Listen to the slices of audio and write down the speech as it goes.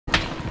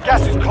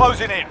Gas is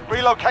closing in.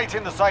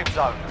 Relocating the safe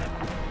zone.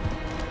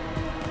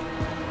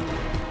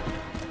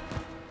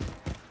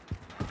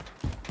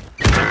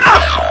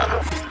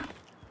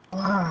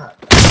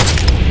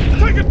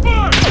 Taking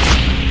fire!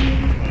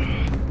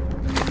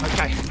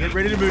 Okay, get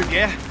ready to move,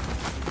 yeah?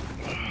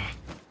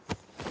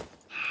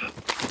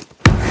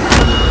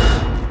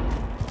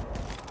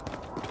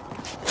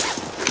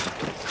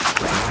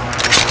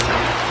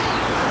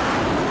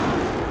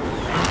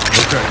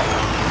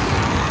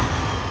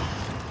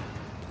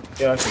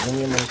 Yeah, actually, give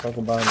me a minute so I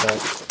can buy him back.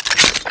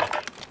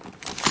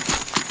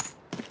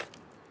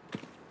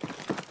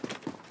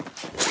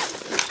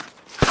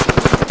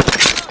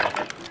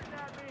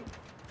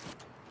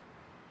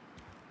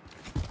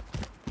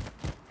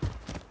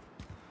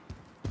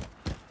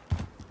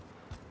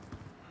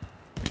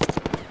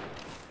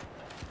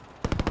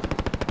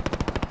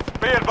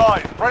 Be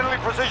advised, friendly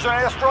precision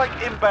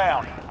airstrike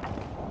inbound.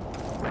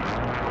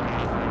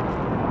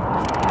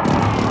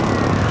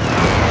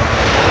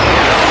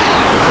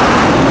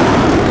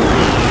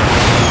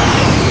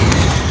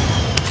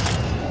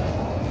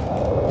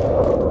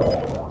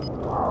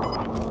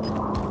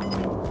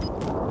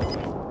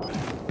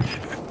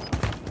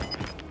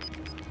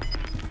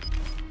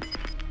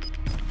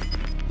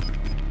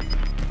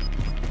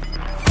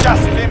 Gas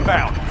is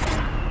inbound.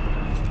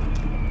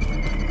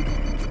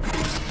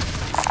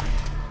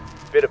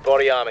 Bit of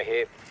body armor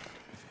here.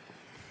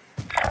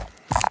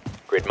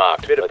 Grid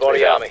marked. Bit of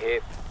body armor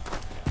here.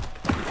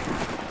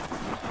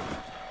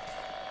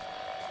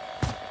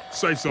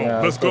 Safe zone,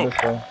 Yeah, let's go.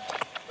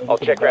 I'll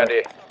check around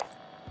here.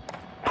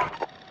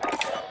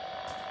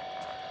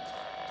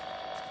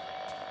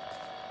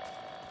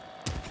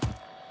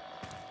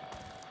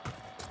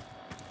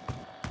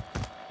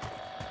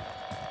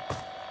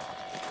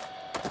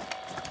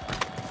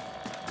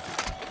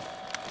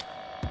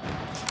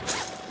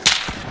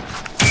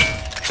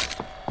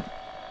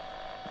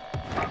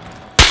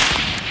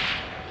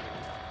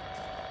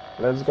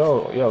 Let's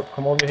go. Yo,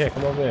 come over here,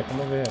 come over here,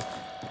 come over here.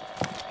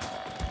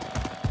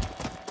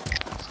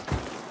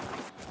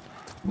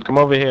 Come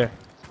over here.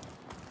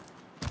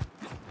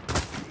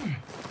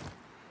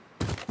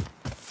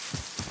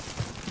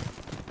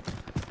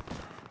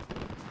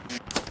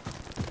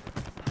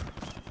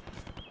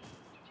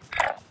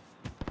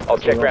 I'll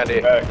check around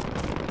here.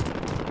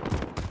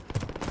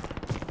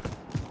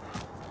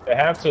 They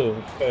have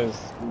to,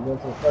 because we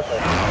went to the special.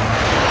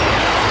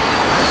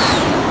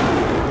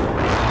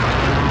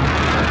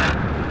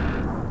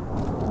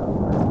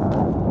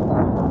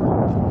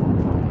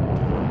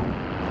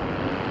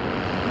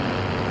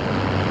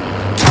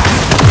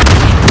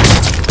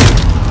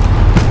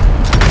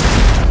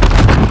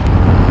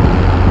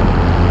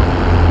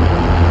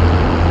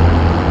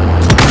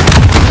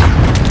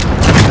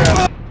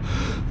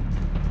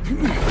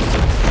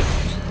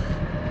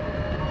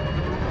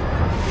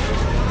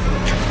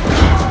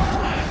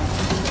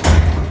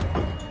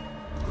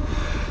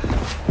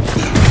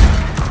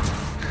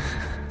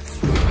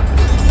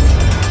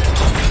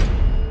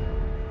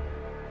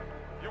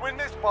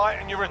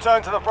 And you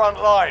return to the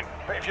front line.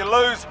 But if you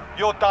lose,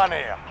 you're done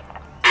here.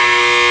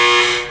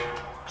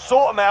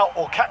 Sort them out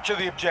or capture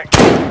the objective.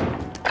 You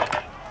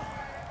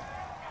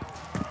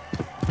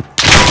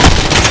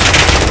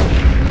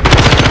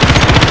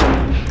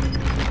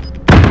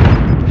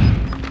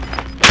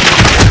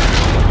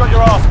got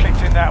your ass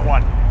kicked in that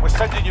one. We're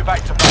sending you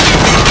back to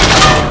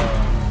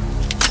base.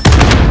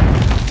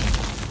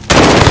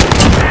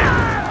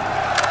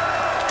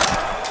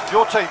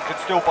 Your team can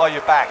still buy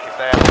you back if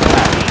they have the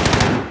cash.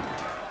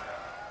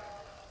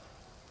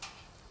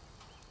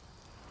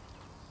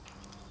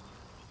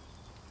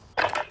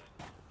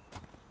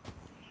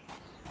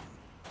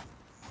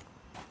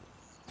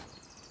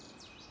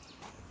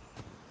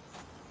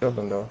 Killed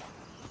them though.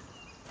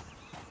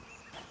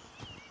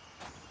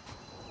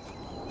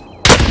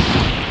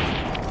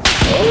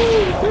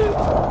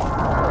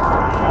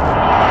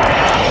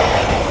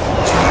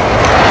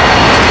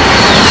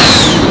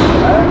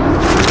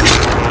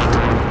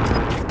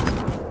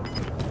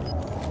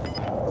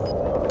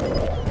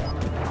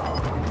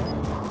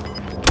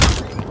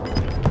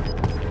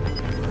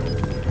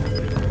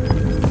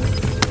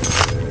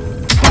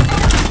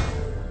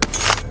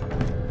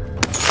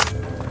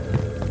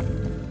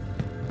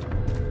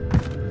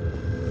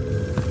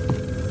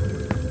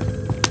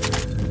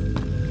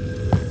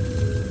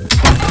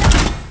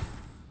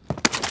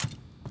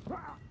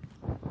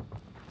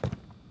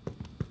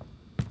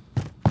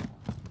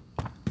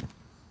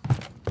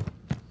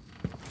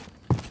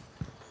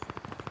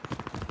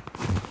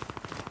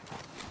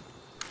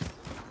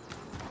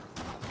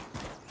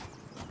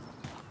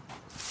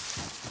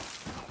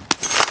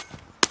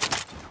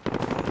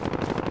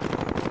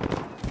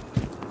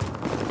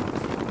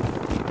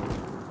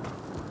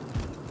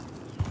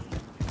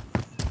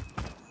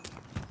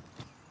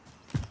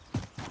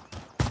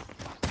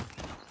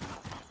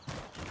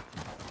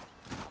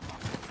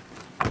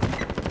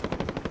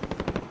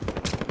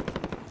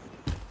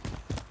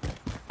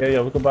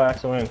 Yeah, we can buy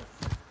Axel in.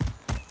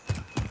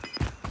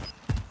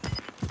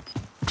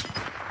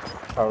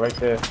 Oh, right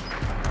there.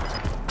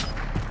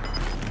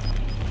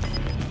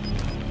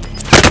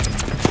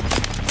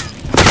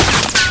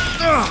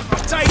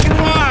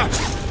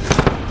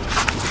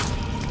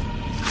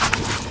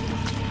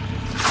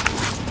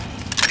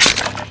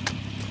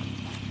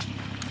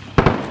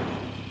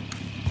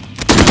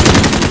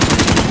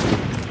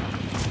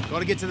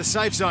 Gotta get to the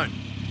safe zone.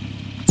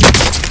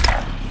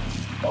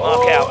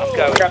 Mark out, I'm I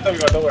going. got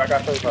 35, don't worry, I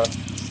got 35.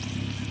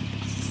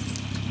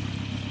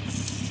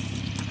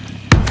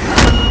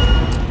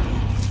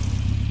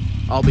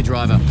 I'll be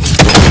driver.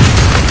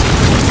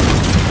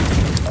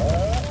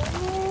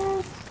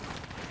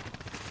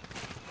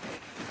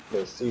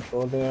 There's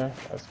C4 there,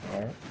 that's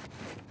fine.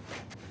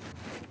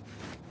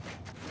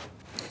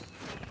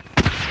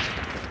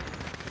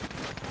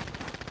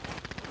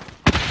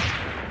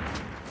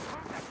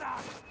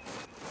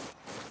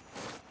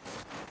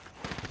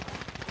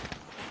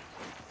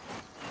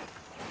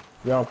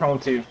 Yo, I'm coming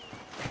to you.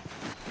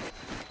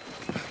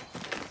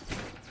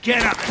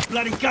 Get up and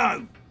bloody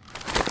go!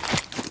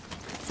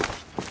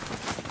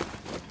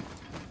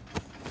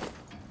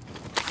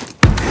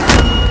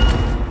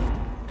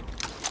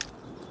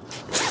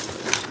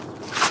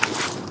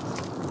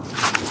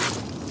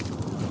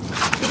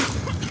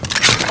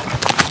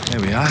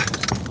 There we are.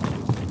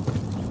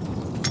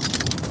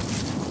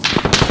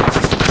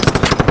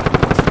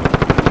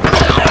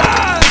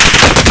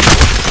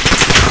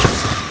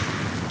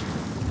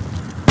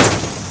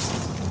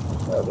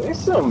 Yo, there's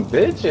some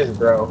bitches,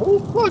 bro. Who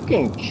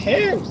fucking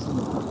camps?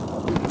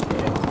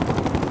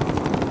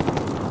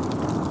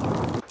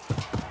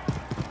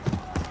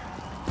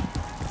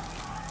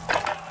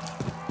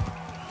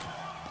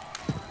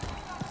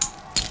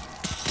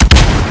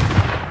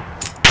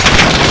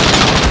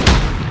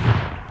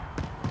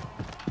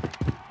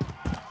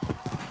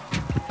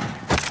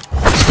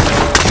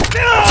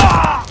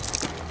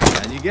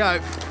 There you go.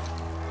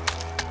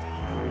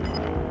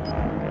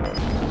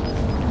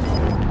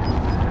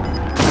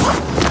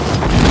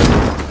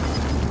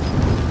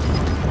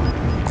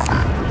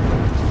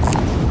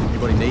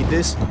 Anybody need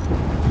this?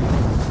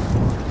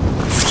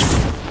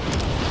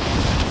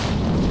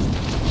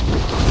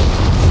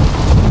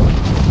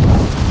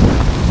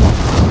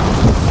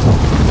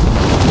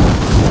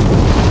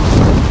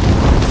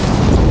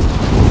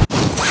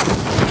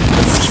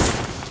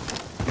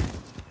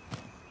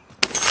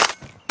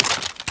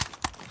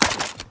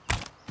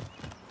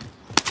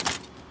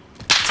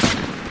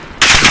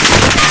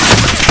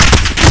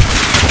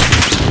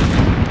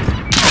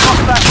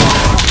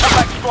 Come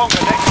back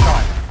stronger next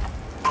time.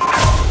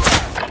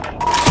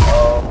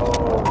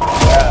 Oh,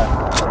 yeah.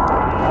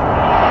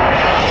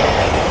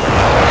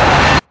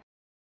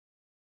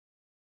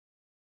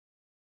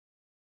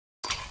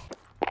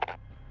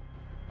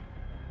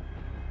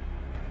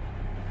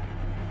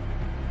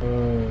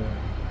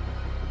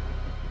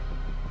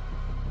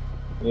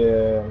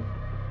 Yeah.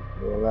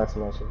 Yeah, last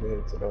match we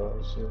hit to the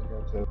shit.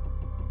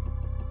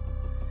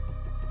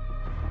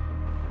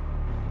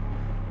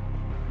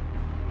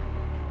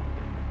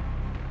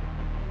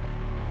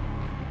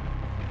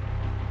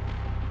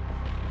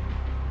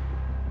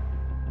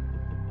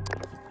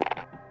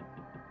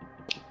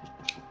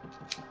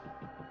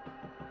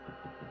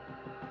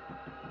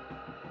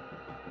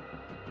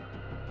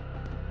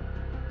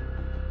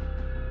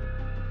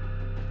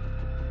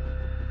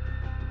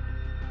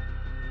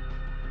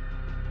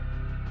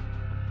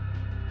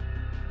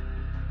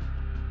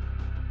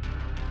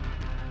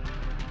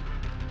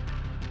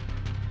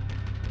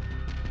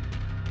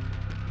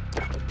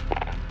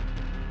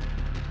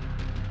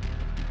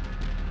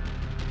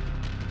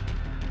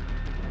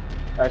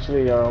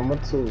 Actually, I'm going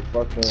to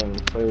fucking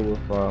play with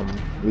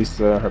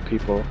Lisa and her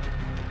people.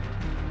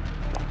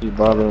 Keep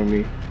bothering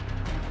me.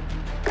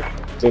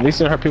 So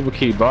Lisa and her people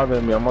keep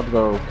bothering me. I'm about to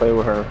go play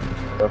with her.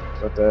 Stuff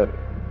like that.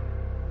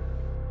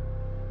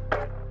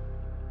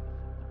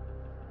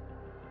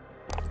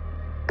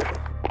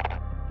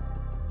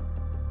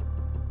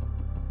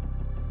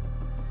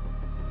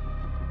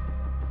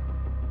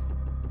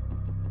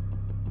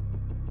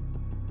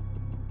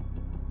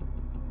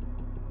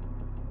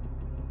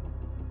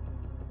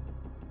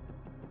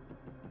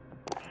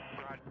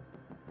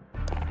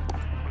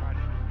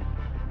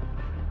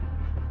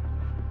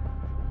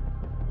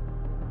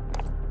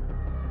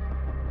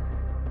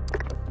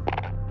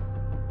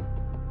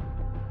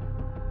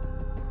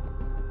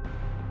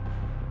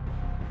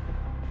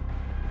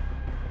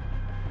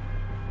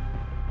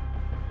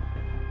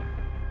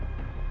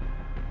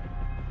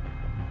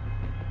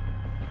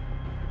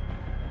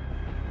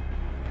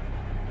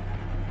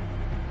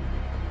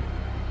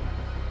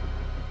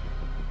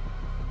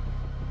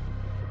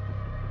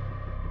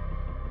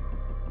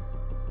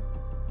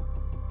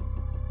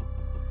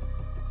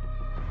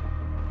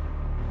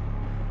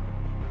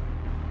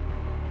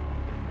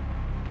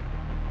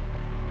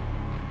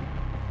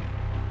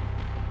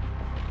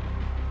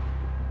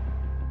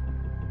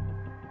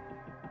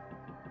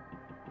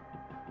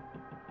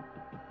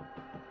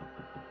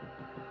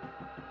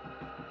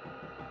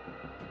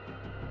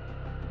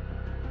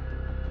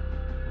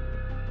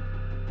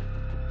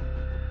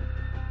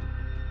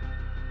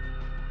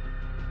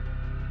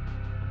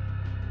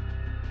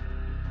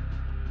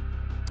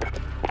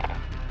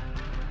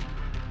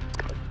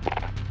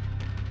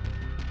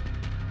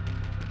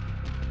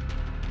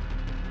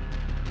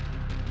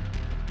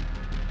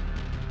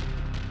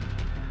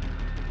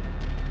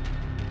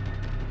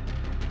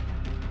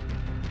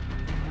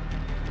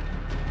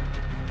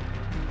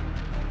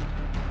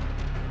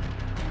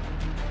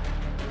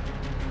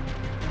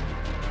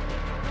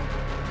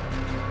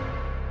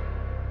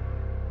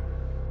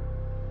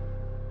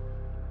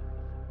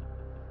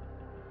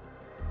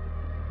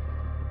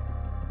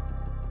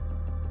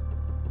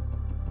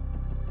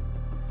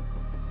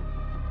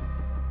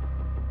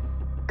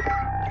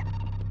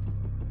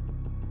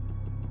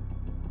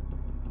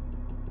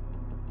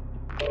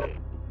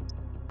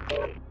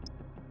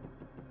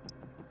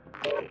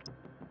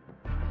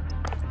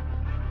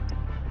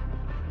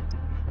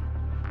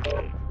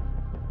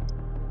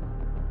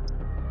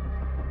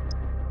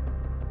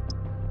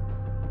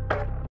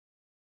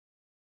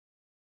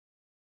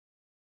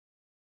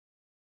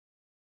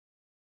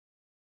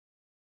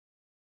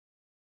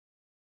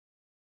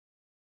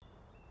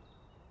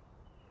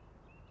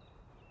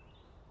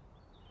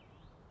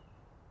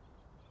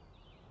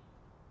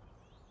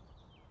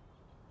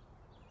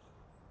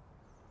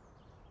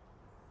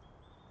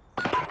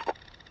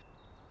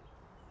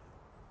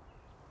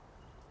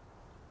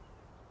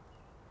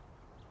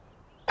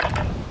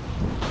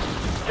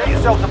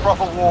 yourself to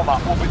proper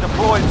warm-up. We'll be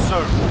deploying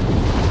soon.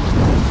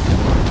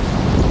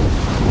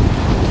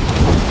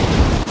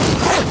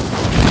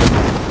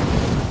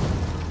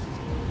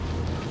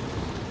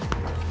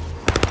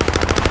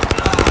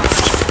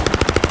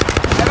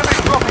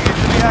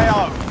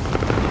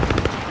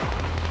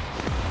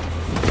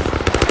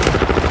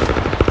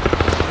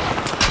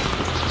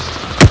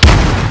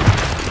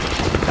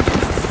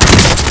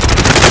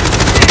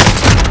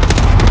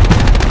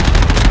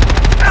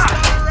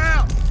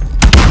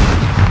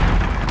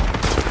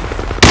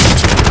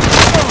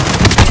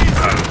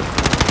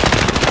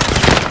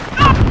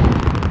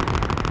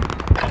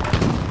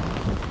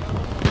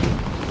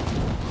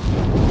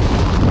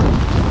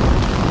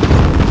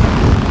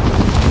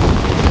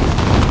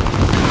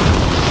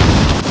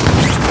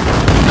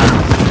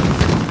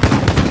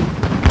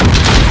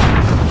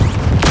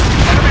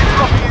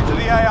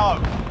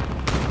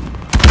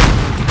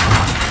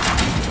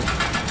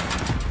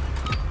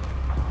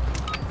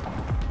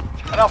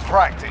 Enough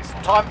practice.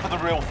 Time for the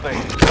real thing.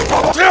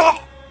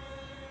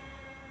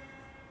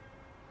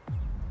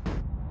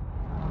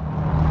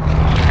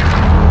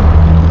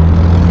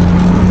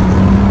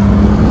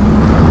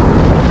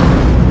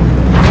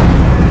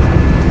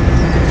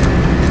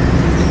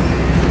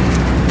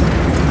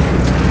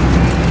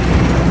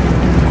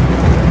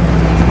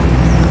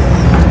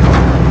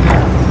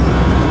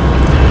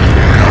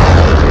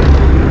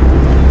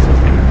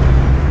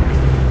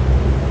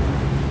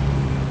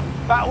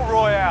 Battle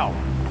Royale.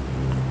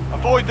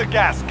 Avoid the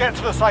gas. Get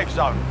to the safe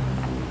zone.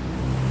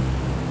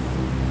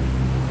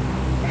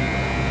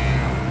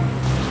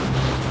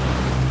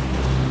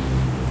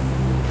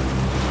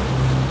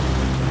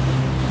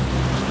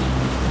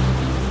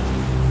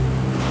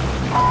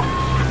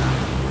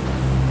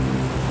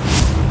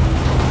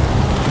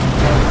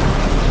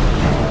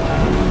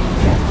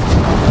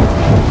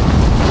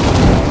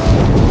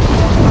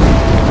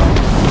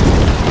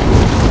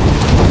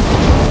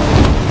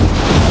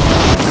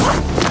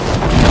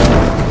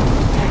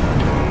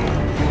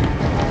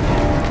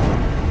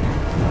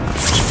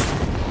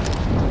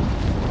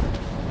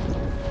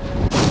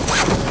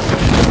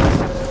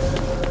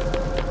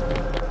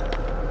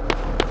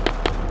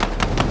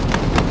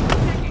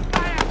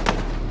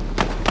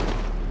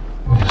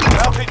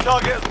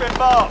 Target has been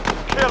marked.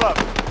 Kill them.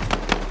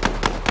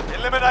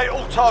 Eliminate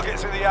all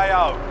targets in the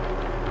AO.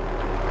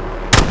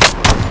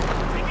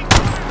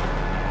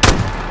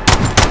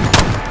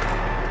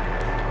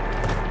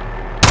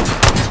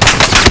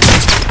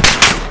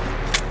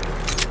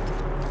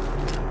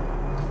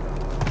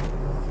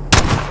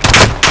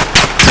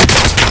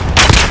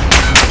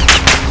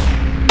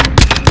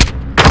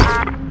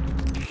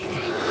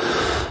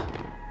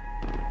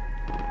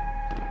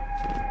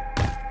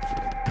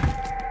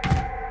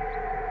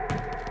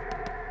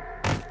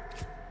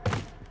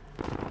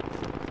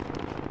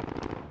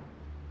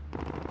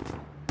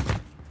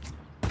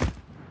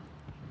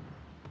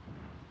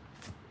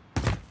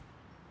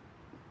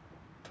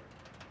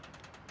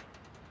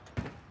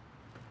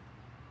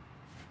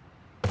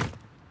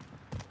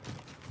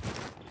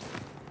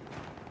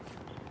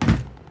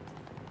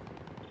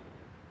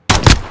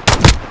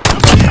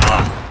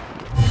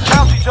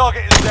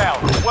 Target is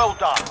down. Well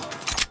done.